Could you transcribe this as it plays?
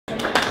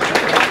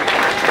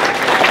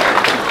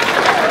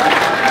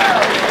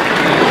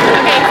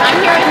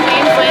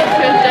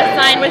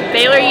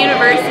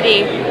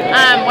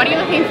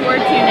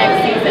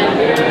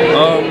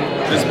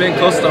being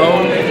close to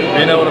home,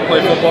 being able to play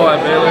football at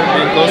Baylor,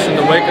 being close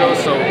into Waco,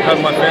 so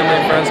having my family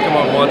and friends come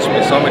out and watch me,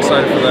 so I'm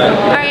excited for that.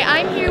 Alright,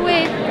 I'm here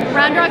with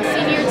Round Rock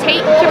senior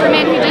Tate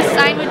Kipperman, who just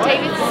signed with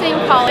Davidson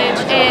College.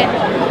 And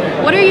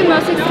what are you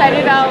most excited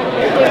about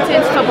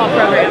Davidson's football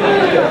program?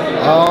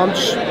 I'm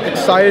just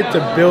excited to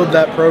build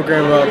that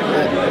program up.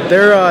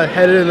 They're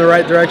headed in the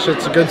right direction.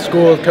 It's a good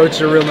school. The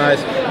coaches are real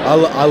nice. I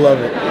love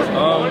it.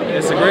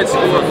 It's a great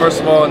school, first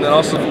of all, and then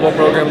also the football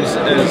program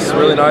is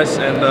really nice,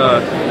 and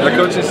the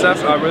coaching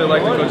staff, I really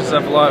like the coaching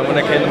staff a lot, and when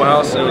they came to my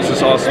house, it was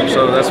just awesome,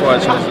 so that's why I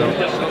chose them.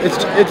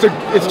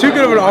 It's too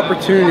good of an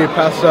opportunity to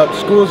pass up.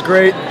 School's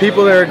great,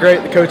 people there are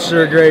great, the coaches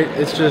are great.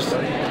 It's just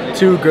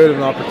too good of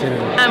an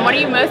opportunity. What are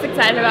you most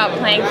excited about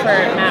playing for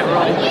Matt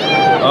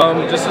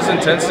Rhule? Just his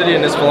intensity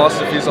and his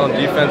philosophies on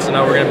defense, and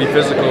how we're going to be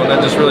physical, and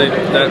that just really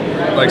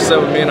set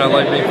with me, and I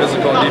like being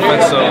physical on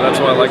defense, so that's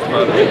what I liked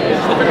about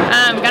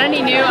it. Got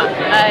any new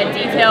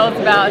details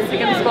about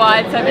Sikkim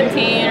Squad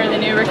 17 or the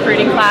new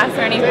recruiting class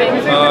or anything?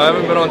 I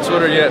haven't been on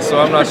Twitter yet, so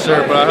I'm not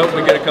sure, but I hope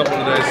we get a couple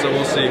today, so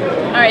we'll see.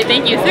 Alright,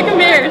 thank you. Sikkim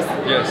Bears!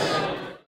 Yes.